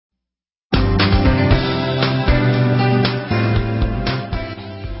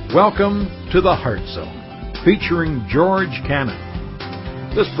Welcome to the Heart Zone, featuring George Cannon.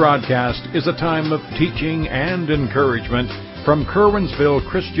 This broadcast is a time of teaching and encouragement from Curwensville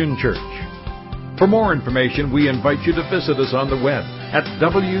Christian Church. For more information, we invite you to visit us on the web at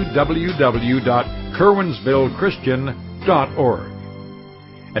www.curwensvillechristian.org.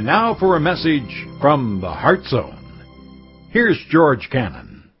 And now for a message from the Heart Zone. Here's George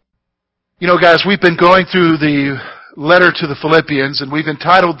Cannon. You know, guys, we've been going through the letter to the Philippians, and we've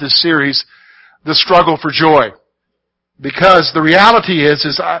entitled this series, The Struggle for Joy. Because the reality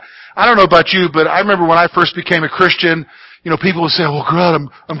is I don't know about you, but I remember when I first became a Christian, people would say, "Well, God,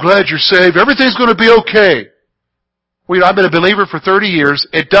 I'm glad you're saved. Everything's going to be okay." Well, I've been a believer for 30 years.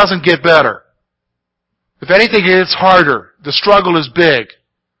 It doesn't get better. If anything, it's harder. The struggle is big.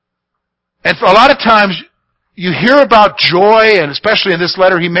 And for a lot of times, you hear about joy, and especially in this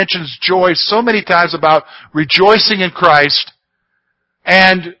letter, he mentions joy so many times about rejoicing in Christ.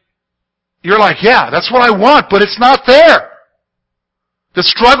 And you're like, yeah, that's what I want, but it's not there. The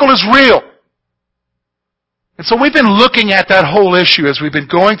struggle is real. And so we've been looking at that whole issue as we've been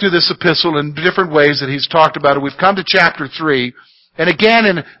going through this epistle in different ways that he's talked about it. We've come to chapter 3. And again,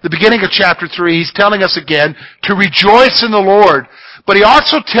 in the beginning of chapter 3, he's telling us again to rejoice in the Lord. But he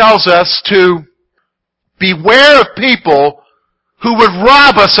also tells us to beware of people who would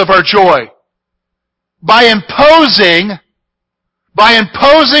rob us of our joy by imposing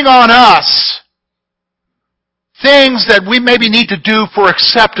on us things that we maybe need to do for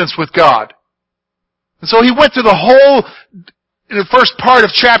acceptance with God. And so he went through the whole, in the first part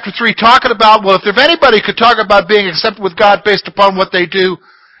of chapter 3, talking about, well, if anybody could talk about being accepted with God based upon what they do,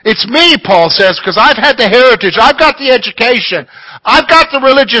 it's me, Paul says, because I've had the heritage, I've got the education, I've got the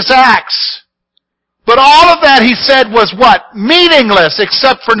religious acts. But all of that, he said, was what? Meaningless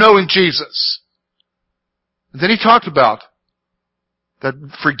except for knowing Jesus. And then he talked about that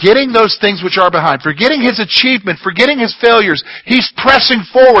forgetting those things which are behind, forgetting his achievement, forgetting his failures, he's pressing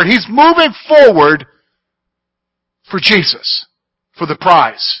forward. He's moving forward for Jesus, for the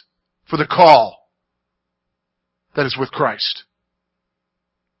prize, for the call that is with Christ.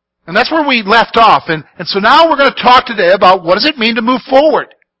 And that's where we left off. And so now we're going to talk today about what does it mean to move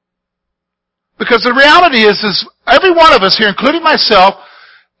forward. Because the reality is every one of us here, including myself,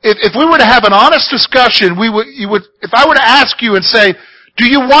 if we were to have an honest discussion, if I were to ask you and say, do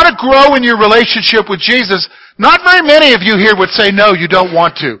you want to grow in your relationship with Jesus? Not very many of you here would say, no, you don't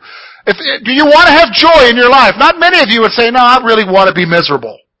want to. Do you want to have joy in your life? Not many of you would say, no, I really want to be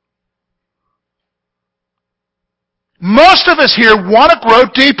miserable. Most of us here want to grow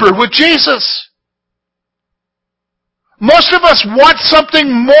deeper with Jesus. Most of us want something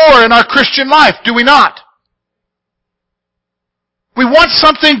more in our Christian life, do we not? We want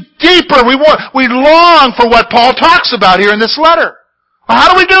something deeper. We long for what Paul talks about here in this letter. Well,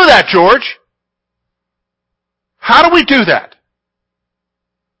 how do we do that, George? How do we do that?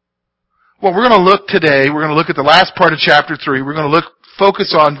 Well, we're going to look at the last part of chapter 3. We're going to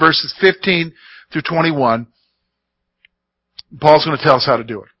focus on verses 15 through 21. Paul's going to tell us how to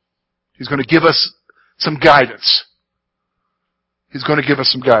do it. He's going to give us some guidance. He's going to give us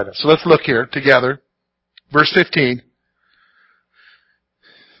some guidance. So let's look here together. Verse 15.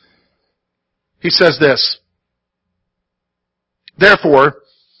 He says this. Therefore,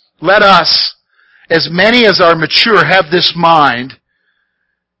 let us, as many as are mature, have this mind,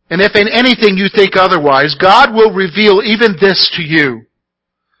 and if in anything you think otherwise, God will reveal even this to you.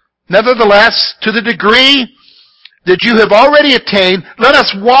 Nevertheless, to the degree that you have already attained, let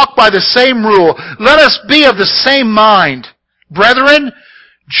us walk by the same rule. Let us be of the same mind. Brethren,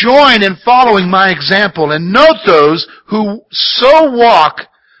 join in following my example, and note those who so walk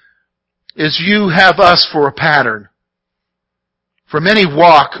as you have us for a pattern. For many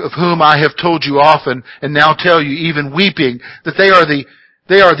walk, of whom I have told you often, and now tell you, even weeping, that they are the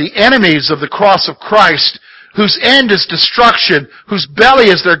enemies of the cross of Christ, whose end is destruction, whose belly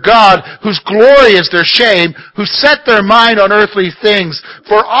is their God, whose glory is their shame, who set their mind on earthly things.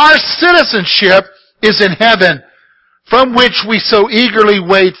 For our citizenship is in heaven, from which we so eagerly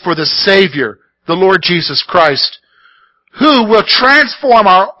wait for the Savior, the Lord Jesus Christ, who will transform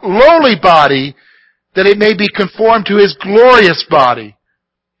our lowly body that it may be conformed to His glorious body,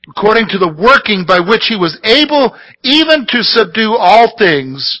 according to the working by which He was able even to subdue all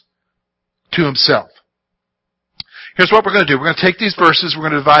things to Himself. Here's what we're going to do. We're going to take these verses, we're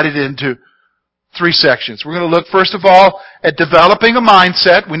going to divide it into 3 sections. We're going to look, first of all, at developing a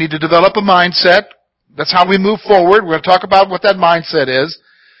mindset. We need to develop a mindset. That's how we move forward. We're going to talk about what that mindset is.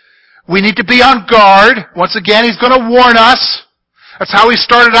 We need to be on guard. Once again, he's going to warn us. That's how he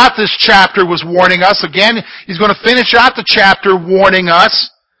started out this chapter, was warning us. Again, he's going to finish out the chapter warning us.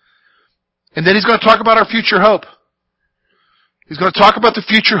 And then he's going to talk about our future hope. He's going to talk about the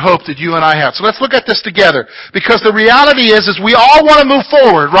future hope that you and I have. So let's look at this together. Because the reality is we all want to move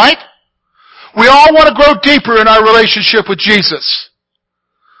forward, right? We all want to grow deeper in our relationship with Jesus.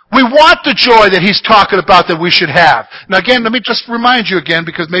 We want the joy that he's talking about that we should have. Now again, let me just remind you again,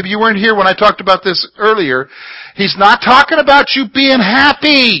 because maybe you weren't here when I talked about this earlier. He's not talking about you being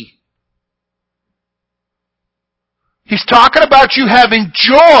happy. He's talking about you having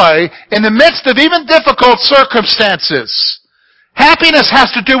joy in the midst of even difficult circumstances. Happiness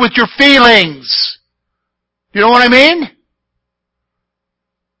has to do with your feelings. You know what I mean?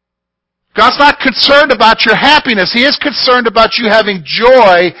 God's not concerned about your happiness. He is concerned about you having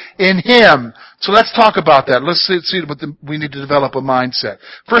joy in Him. So let's talk about that. Let's see what we need to develop a mindset.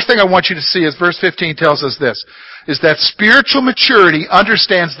 First thing I want you to see is verse 15 tells us this, is that spiritual maturity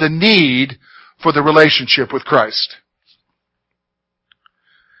understands the need for the relationship with Christ.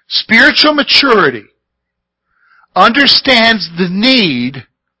 Spiritual maturity understands the need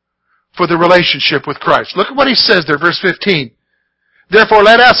for the relationship with Christ. Look at what he says there, verse 15. Therefore,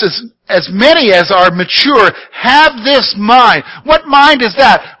 let us, as many as are mature, have this mind. What mind is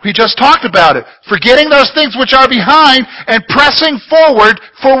that? We just talked about it. Forgetting those things which are behind and pressing forward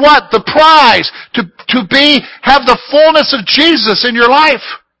for what? The prize. Have the fullness of Jesus in your life.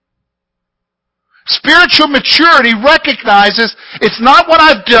 Spiritual maturity recognizes it's not what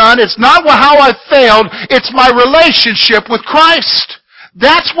I've done, it's not how I've failed, it's my relationship with Christ.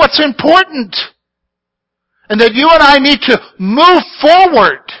 That's what's important. And that you and I need to move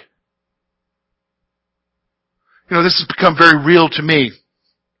forward. You know, this has become very real to me.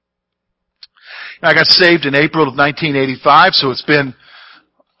 I got saved in April of 1985, so it's been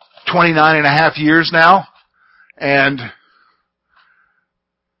 29 and a half years now. And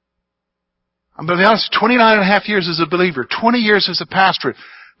I'm going to be honest, 29 and a half years as a believer, 20 years as a pastor.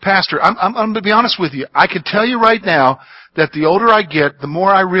 I'm going to be honest with you. I can tell you right now that the older I get, the more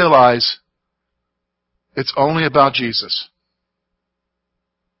I realize it's only about Jesus.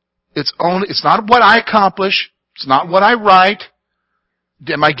 It's not what I accomplish. It's not what I write.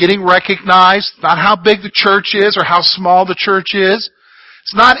 Am I getting recognized? It's not how big the church is or how small the church is.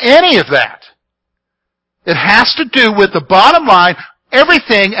 It's not any of that. It has to do with the bottom line.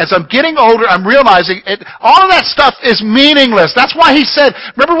 Everything, as I'm getting older, I'm realizing all of that stuff is meaningless. That's why he said,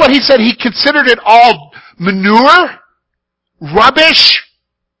 remember what he said? He considered it all manure, rubbish.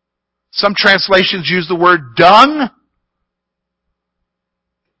 Some translations use the word dung.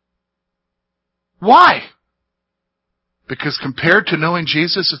 Why? Because compared to knowing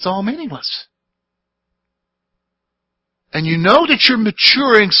Jesus, it's all meaningless. And you know that you're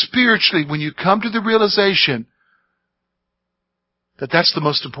maturing spiritually when you come to the realization that that's the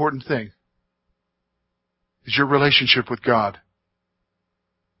most important thing, is your relationship with God.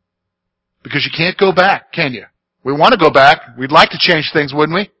 Because you can't go back, can you? We want to go back. We'd like to change things,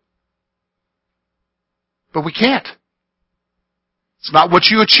 wouldn't we? But we can't. It's not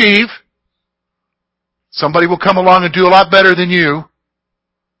what you achieve. Somebody will come along and do a lot better than you.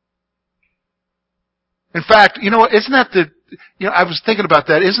 In fact, you know what? I was thinking about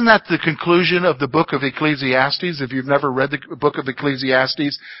that. Isn't that the conclusion of the book of Ecclesiastes? If you've never read the book of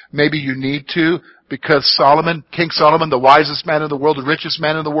Ecclesiastes, maybe you need to, because King Solomon, the wisest man in the world, the richest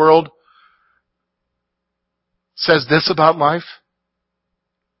man in the world, says this about life.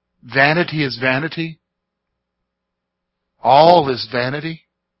 Vanity is vanity. All is vanity.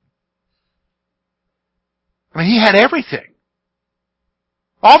 I mean, he had everything.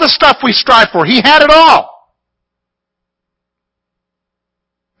 All the stuff we strive for, he had it all.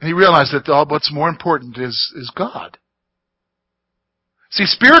 And he realized that what's more important is God. See,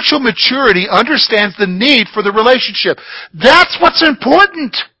 spiritual maturity understands the need for the relationship. That's what's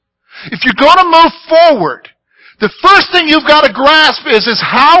important. If you're going to move forward, the first thing you've got to grasp is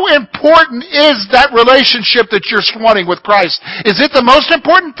how important is that relationship that you're wanting with Christ? Is it the most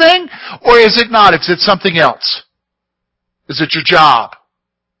important thing, or is it not? Is it something else? Is it your job?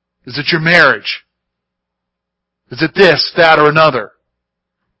 Is it your marriage? Is it this, that, or another?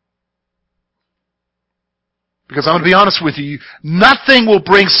 Because I'm going to be honest with you, nothing will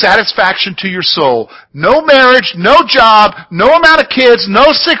bring satisfaction to your soul. No marriage, no job, no amount of kids,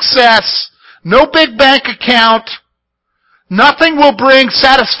 no success, no big bank account. Nothing will bring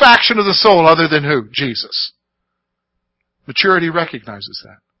satisfaction to the soul other than who? Jesus. Maturity recognizes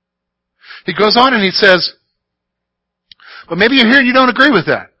that. He goes on and he says, but maybe you're here and you don't agree with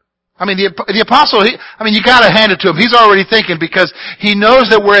that. I mean, the apostle, you gotta hand it to him. He's already thinking because he knows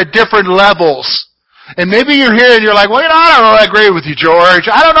that we're at different levels. And maybe you're here and you're like, well, I don't really agree with you, George.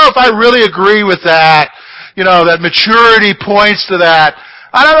 I don't know if I really agree with that. That maturity points to that.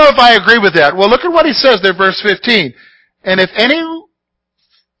 I don't know if I agree with that. Well, look at what he says there, verse 15. And if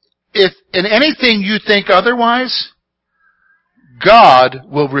in anything you think otherwise, God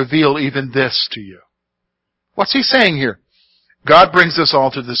will reveal even this to you. What's he saying here? God brings us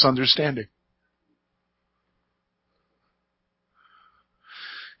all to this understanding.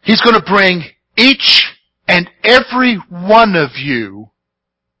 He's going to bring each and every one of you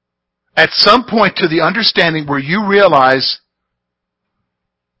at some point to the understanding where you realize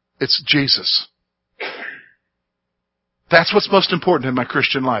it's Jesus. That's what's most important in my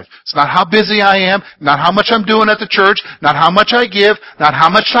Christian life. It's not how busy I am, not how much I'm doing at the church, not how much I give, not how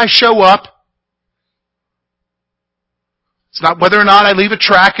much I show up. It's not whether or not I leave a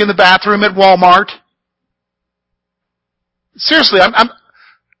track in the bathroom at Walmart. Seriously, all of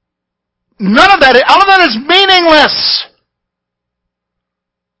that is meaningless.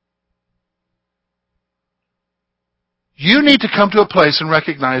 You need to come to a place and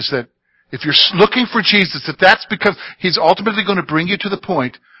recognize that if you're looking for Jesus, that's because He's ultimately going to bring you to the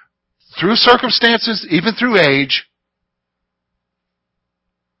point, through circumstances, even through age,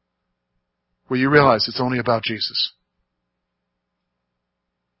 where you realize it's only about Jesus.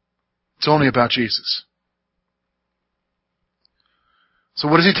 It's only about Jesus. So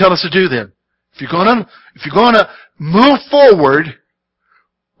what does He tell us to do then? If you're going to move forward,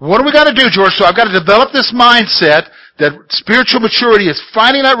 what do we got to do, George? So I've got to develop this mindset that spiritual maturity is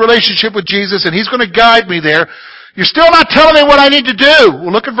finding that relationship with Jesus, and He's going to guide me there. You're still not telling me what I need to do.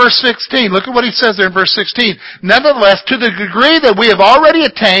 Well, look at verse 16. Look at what he says there in verse 16. Nevertheless, to the degree that we have already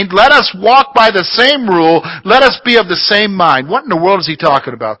attained, let us walk by the same rule. Let us be of the same mind. What in the world is he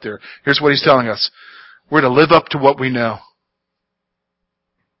talking about there? Here's what he's telling us. We're to live up to what we know.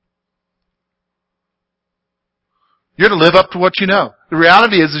 You're to live up to what you know. The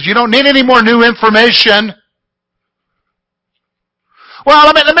reality is you don't need any more new information. Well,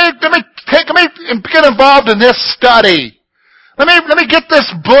 let me get involved in this study. Let me get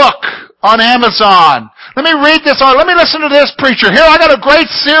this book on Amazon. Let me read this, or let me listen to this preacher. Here, I got a great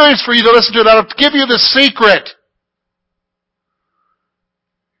series for you to listen to that'll give you the secret.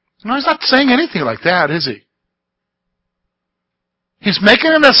 No, he's not saying anything like that, is he? He's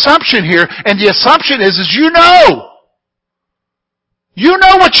making an assumption here, and the assumption is you know. You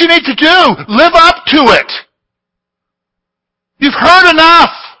know what you need to do. Live up to it. You've heard enough.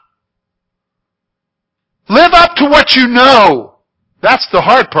 Live up to what you know. That's the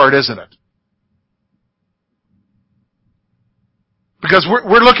hard part, isn't it? Because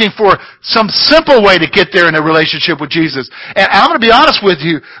we're looking for some simple way to get there in a relationship with Jesus. And I'm going to be honest with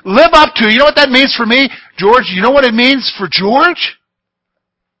you. Live up to, you know what that means for me? George, you know what it means for George?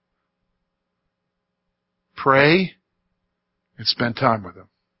 Pray and spend time with Him.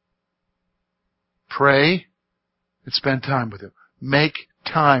 Pray and spend time with Him. Make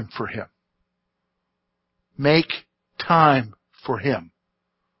time for Him. Make time for Him.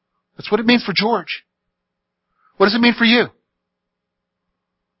 That's what it means for George. What does it mean for you?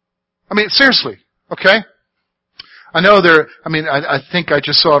 I mean, seriously, okay? I know I think I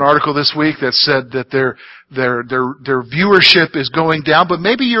just saw an article this week that said that their viewership is going down, but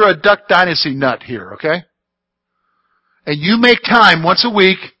maybe you're a Duck Dynasty nut here, okay? And you make time once a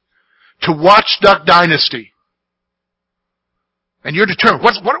week to watch Duck Dynasty. And you're determined,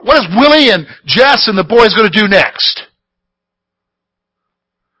 what is Willie and Jess and the boys going to do next?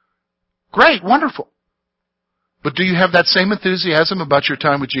 Great, wonderful. But do you have that same enthusiasm about your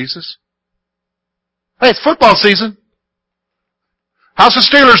time with Jesus? Hey, it's football season. How's the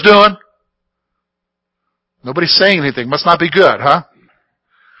Steelers doing? Nobody's saying anything. Must not be good, huh?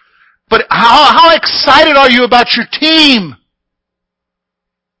 But how excited are you about your team?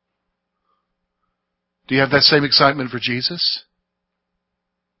 Do you have that same excitement for Jesus?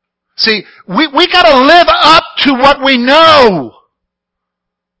 See, we gotta live up to what we know.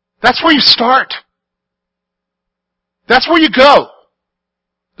 That's where you start. That's where you go.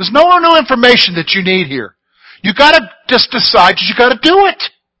 There's no new information that you need here. You gotta just decide that you gotta do it.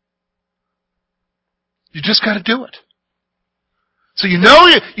 You just gotta do it. So you know,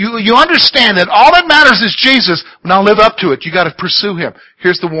 you understand that all that matters is Jesus. Now live up to it. You gotta pursue Him.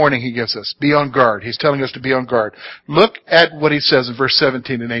 Here's the warning He gives us. Be on guard. He's telling us to be on guard. Look at what He says in verse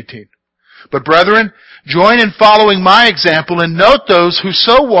 17 and 18. But brethren, join in following my example and note those who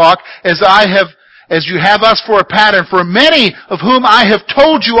so walk as you have us for a pattern. For many of whom I have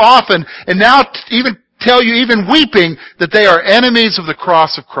told you often, and now even tell you, even weeping, that they are enemies of the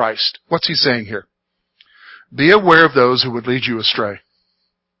cross of Christ. What's he saying here? Be aware of those who would lead you astray.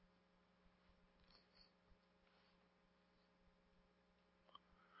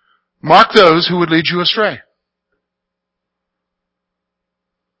 Mark those who would lead you astray.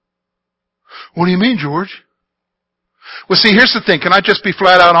 What do you mean, George? Well, see, here's the thing. Can I just be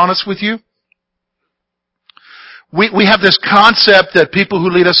flat out honest with you? We have this concept that people who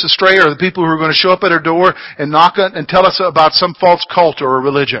lead us astray are the people who are going to show up at our door and knock on and tell us about some false cult or a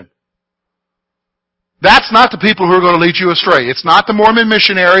religion. That's not the people who are going to lead you astray. It's not the Mormon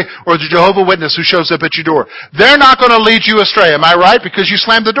missionary or the Jehovah's Witness who shows up at your door. They're not going to lead you astray. Am I right? Because you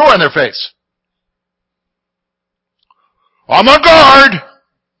slammed the door in their face. I'm on guard.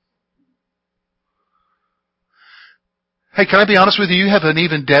 Hey, can I be honest with you? You have an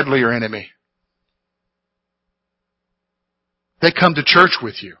even deadlier enemy. They come to church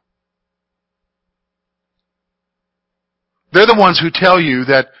with you. They're the ones who tell you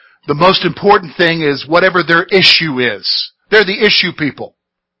that the most important thing is whatever their issue is. They're the issue people.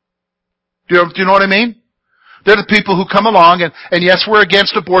 Do you know what I mean? They're the people who come along and yes, we're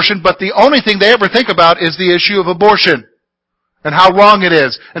against abortion, but the only thing they ever think about is the issue of abortion and how wrong it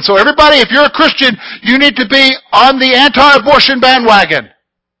is. And so everybody, if you're a Christian, you need to be on the anti-abortion bandwagon.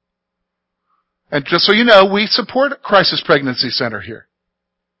 And just so you know, we support Crisis Pregnancy Center here.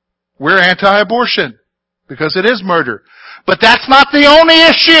 We're anti-abortion because it is murder. But that's not the only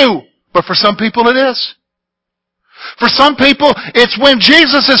issue. But for some people it is. For some people, it's when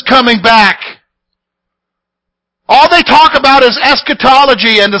Jesus is coming back. All they talk about is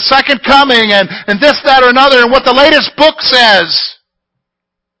eschatology and the second coming and this, that, or another and what the latest book says.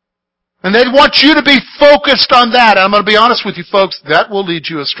 And they want you to be focused on that. And I'm going to be honest with you folks, that will lead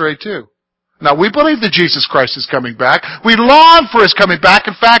you astray too. Now, we believe that Jesus Christ is coming back. We long for His coming back.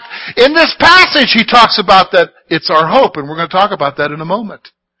 In fact, in this passage, He talks about that it's our hope, and we're going to talk about that in a moment.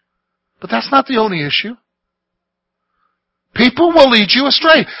 But that's not the only issue. People will lead you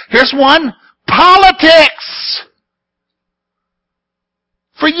astray. Here's one. Politics!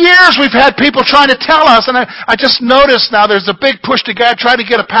 For years we've had people trying to tell us, and I just noticed now there's a big push to try to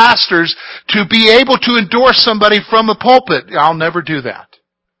get pastors to be able to endorse somebody from the pulpit. I'll never do that.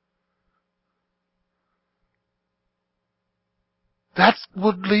 That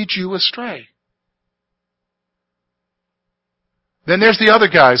would lead you astray. Then there's the other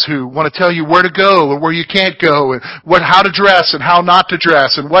guys who want to tell you where to go or where you can't go and how to dress and how not to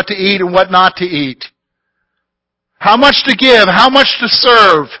dress and what to eat and what not to eat. How much to give, how much to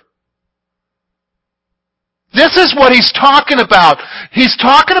serve. This is what he's talking about. He's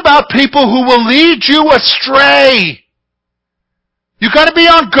talking about people who will lead you astray. You've got to be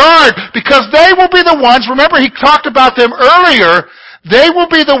on guard because they will be the ones, remember he talked about them earlier, they will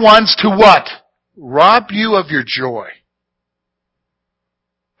be the ones to what? Rob you of your joy.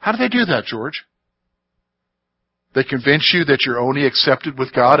 How do they do that, George? They convince you that you're only accepted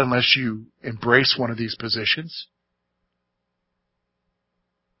with God unless you embrace one of these positions.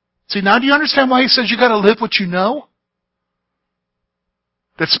 See, now do you understand why he says you got to live what you know?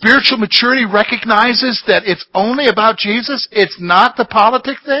 That spiritual maturity recognizes that it's only about Jesus. It's not the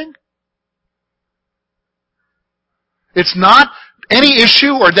politic thing. It's not any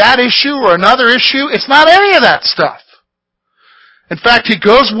issue or that issue or another issue. It's not any of that stuff. In fact, he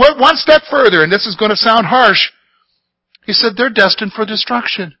goes one step further, and this is going to sound harsh. He said they're destined for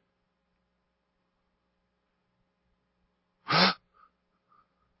destruction.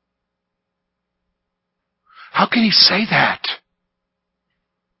 How can he say that?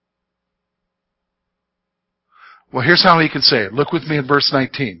 Well, here's how he can say it. Look with me in verse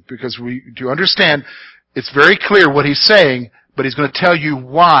 19, because we do understand it's very clear what he's saying, but he's going to tell you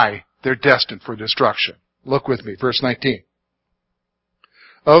why they're destined for destruction. Look with me, verse 19.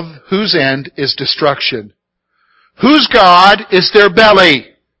 Of whose end is destruction, whose God is their belly,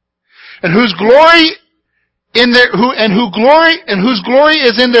 and whose glory is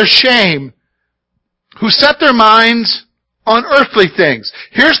in their shame, who set their minds on earthly things.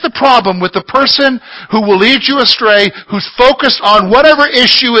 Here's the problem with the person who will lead you astray, who's focused on whatever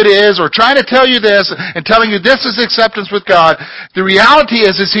issue it is, or trying to tell you this, and telling you this is acceptance with God. The reality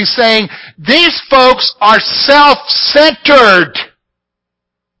is he's saying, these folks are self-centered.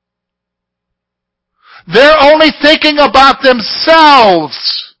 They're only thinking about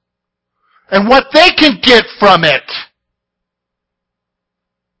themselves and what they can get from it.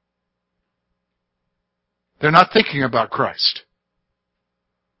 They're not thinking about Christ.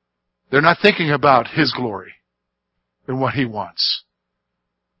 They're not thinking about His glory and what He wants.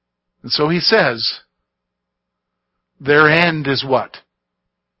 And so he says, their end is what?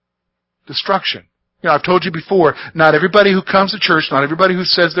 Destruction. You know, I've told you before, not everybody who comes to church, not everybody who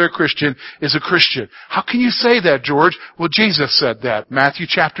says they're a Christian is a Christian. How can you say that, George? Well, Jesus said that. Matthew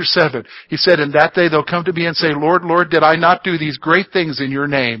chapter 7. He said, in that day they'll come to me and say, Lord, Lord, did I not do these great things in your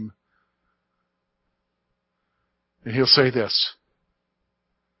name? And He'll say this,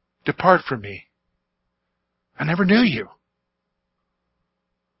 depart from me, I never knew you.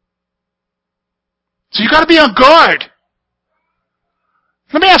 So you got to be on guard.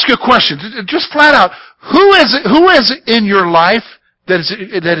 Let me ask you a question, just flat out. Who is it in your life that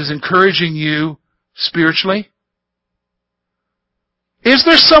is encouraging you spiritually? Is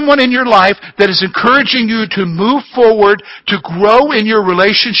there someone in your life that is encouraging you to move forward, to grow in your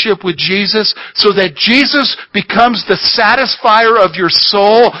relationship with Jesus, so that Jesus becomes the satisfier of your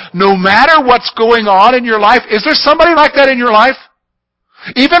soul, no matter what's going on in your life? Is there somebody like that in your life?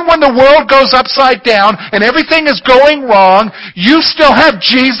 Even when the world goes upside down and everything is going wrong, you still have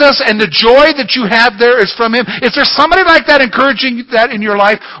Jesus, and the joy that you have there is from Him. Is there somebody like that encouraging that in your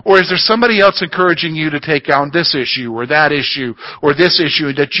life? Or is there somebody else encouraging you to take on this issue or that issue or this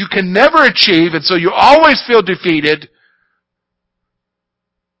issue that you can never achieve, and so you always feel defeated?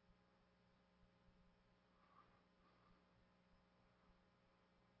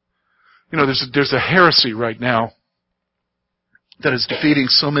 You know, there's a heresy right now that is defeating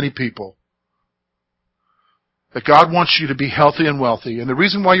so many people. That God wants you to be healthy and wealthy. And the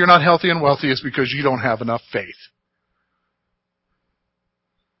reason why you're not healthy and wealthy is because you don't have enough faith.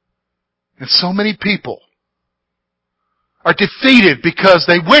 And so many people are defeated because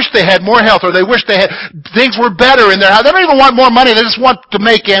they wish they had more health, or they wish they had things were better in their house. They don't even want more money. They just want to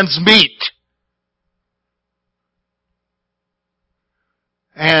make ends meet.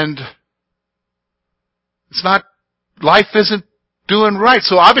 And life isn't doing right.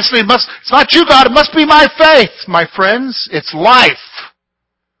 So obviously it's not you, God, it must be my faith. My friends, it's life.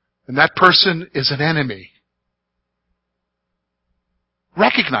 And that person is an enemy.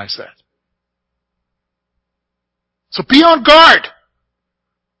 Recognize that. So be on guard.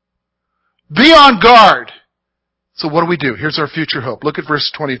 Be on guard. So what do? Here's our future hope. Look at verse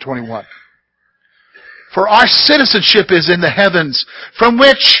 20-21. For our citizenship is in the heavens, from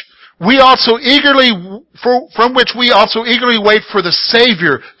which we also eagerly wait for the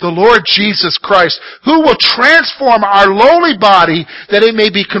Savior, the Lord Jesus Christ, who will transform our lowly body that it may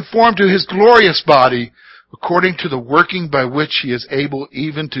be conformed to His glorious body, according to the working by which He is able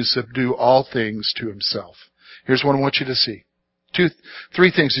even to subdue all things to Himself. Here's what I want you to see. Three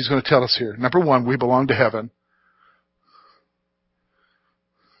things He's going to tell us here. Number one, we belong to heaven.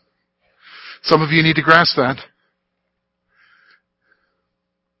 Some of you need to grasp that.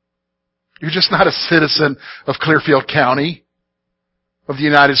 You're just not a citizen of Clearfield County of the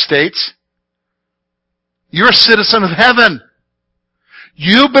United States. You're a citizen of heaven.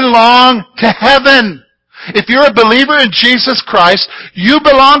 You belong to heaven. If you're a believer in Jesus Christ, you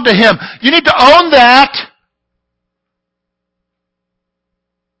belong to Him. You need to own that.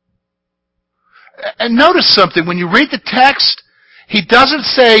 And notice something. When you read the text, He doesn't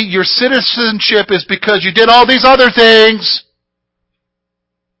say your citizenship is because you did all these other things.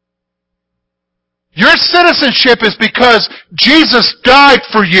 Your citizenship is because Jesus died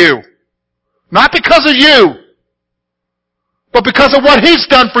for you. Not because of you, but because of what He's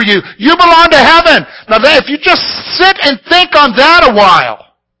done for you. You belong to heaven. Now, if you just sit and think on that a while,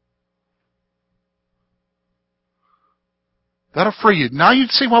 that'll free you. Now you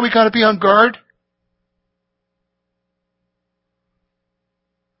see why we got to be on guard?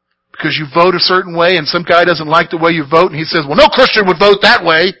 Because you vote a certain way and some guy doesn't like the way you vote and he says, well, no Christian would vote that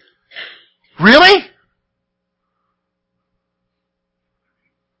way. Really?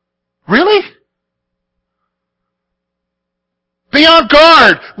 Really? Be on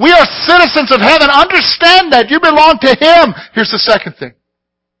guard. We are citizens of heaven. Understand that. You belong to Him. Here's the second thing.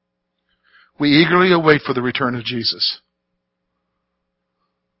 We eagerly await for the return of Jesus.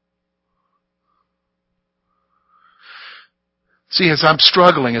 See, as I'm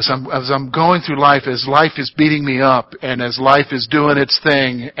struggling, as I'm going through life, as life is beating me up, and as life is doing its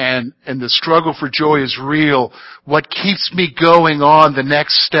thing, and the struggle for joy is real, what keeps me going on the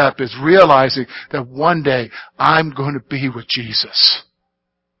next step is realizing that one day I'm going to be with Jesus.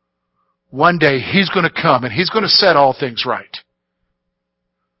 One day He's going to come and He's going to set all things right.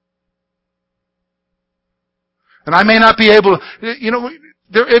 And I may not be able to,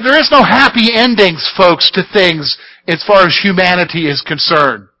 there is no happy endings, folks, to things as far as humanity is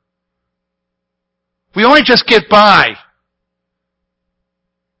concerned. We only just get by.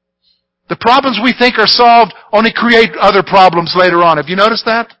 The problems we think are solved only create other problems later on. Have you noticed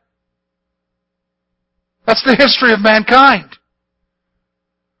that? That's the history of mankind.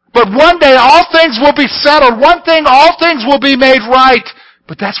 But one day all things will be settled. All things will be made right.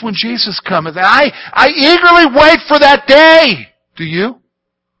 But that's when Jesus comes. I eagerly wait for that day. Do you?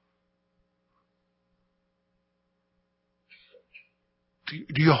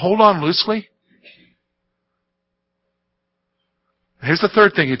 Do you hold on loosely? Here's the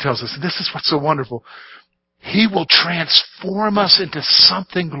third thing He tells us, and this is what's so wonderful. He will transform us into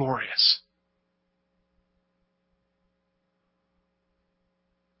something glorious.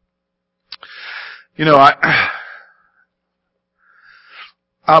 You know,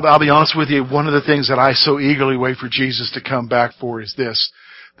 I'll be honest with you, one of the things that I so eagerly wait for Jesus to come back for is this,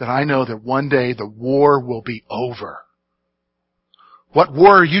 that I know that one day the war will be over. What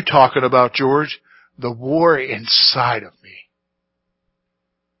war are you talking about, George? The war inside of me.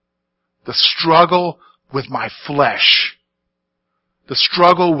 The struggle with my flesh. The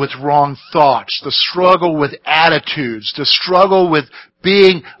struggle with wrong thoughts. The struggle with attitudes. The struggle with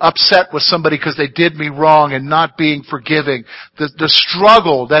being upset with somebody because they did me wrong and not being forgiving. The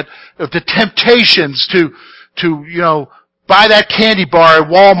struggle the temptations to buy that candy bar at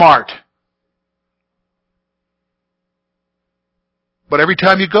Walmart. But every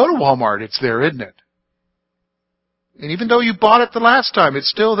time you go to Walmart, it's there, isn't it? And even though you bought it the last time, it's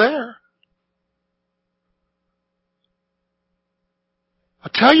still there. I'll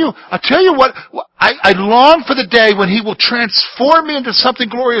tell you what, I long for the day when He will transform me into something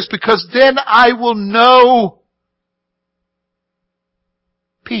glorious, because then I will know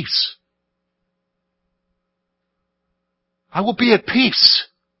peace. I will be at peace.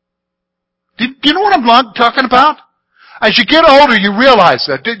 Do you know what I'm talking about? As you get older, you realize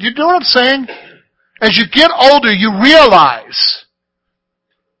that. Do you know what I'm saying? As you get older, you realize.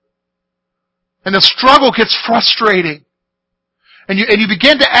 And the struggle gets frustrating. And you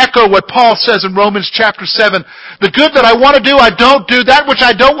begin to echo what Paul says in Romans chapter 7. The good that I want to do, I don't do. That which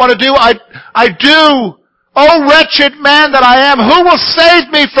I don't want to do, I do. O wretched man that I am, who will save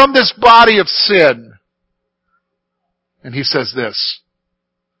me from this body of sin? And he says this,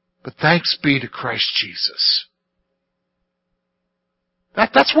 but thanks be to Christ Jesus.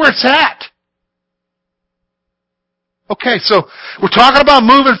 That's where it's at. Okay, so we're talking about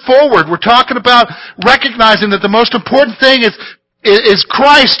moving forward. We're talking about recognizing that the most important thing is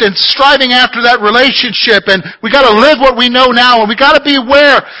Christ and striving after that relationship, and we got to live what we know now, and we got to be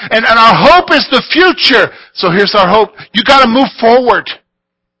aware, and our hope is the future. So here's our hope. You got to move forward.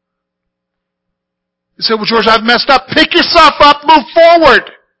 You say, well, George, I've messed up. Pick yourself up, move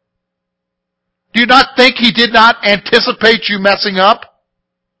forward. Do you not think He did not anticipate you messing up?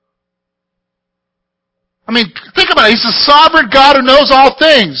 I mean, think about it. He's a sovereign God who knows all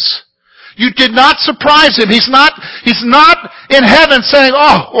things. You did not surprise Him. He's not in heaven saying,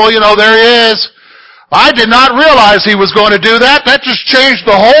 oh, well, there He is. I did not realize He was going to do that. That just changed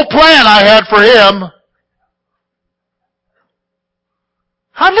the whole plan I had for Him.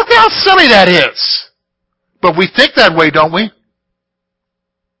 Look how silly that is. But we think that way, don't we?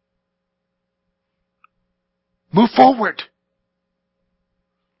 Move forward.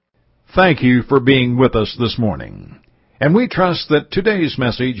 Thank you for being with us this morning. And we trust that today's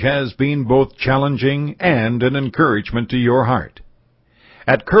message has been both challenging and an encouragement to your heart.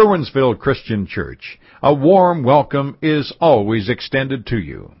 At Curwensville Christian Church, a warm welcome is always extended to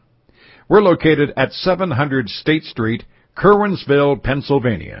you. We're located at 700 State Street, Curwensville,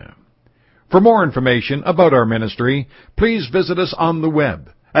 Pennsylvania. For more information about our ministry, please visit us on the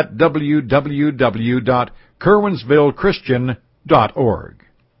web at www.curwensvillechristian.org.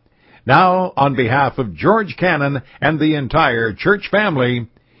 Now, on behalf of George Cannon and the entire church family,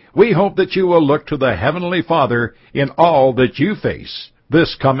 we hope that you will look to the Heavenly Father in all that you face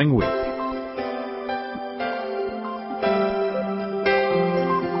this coming week.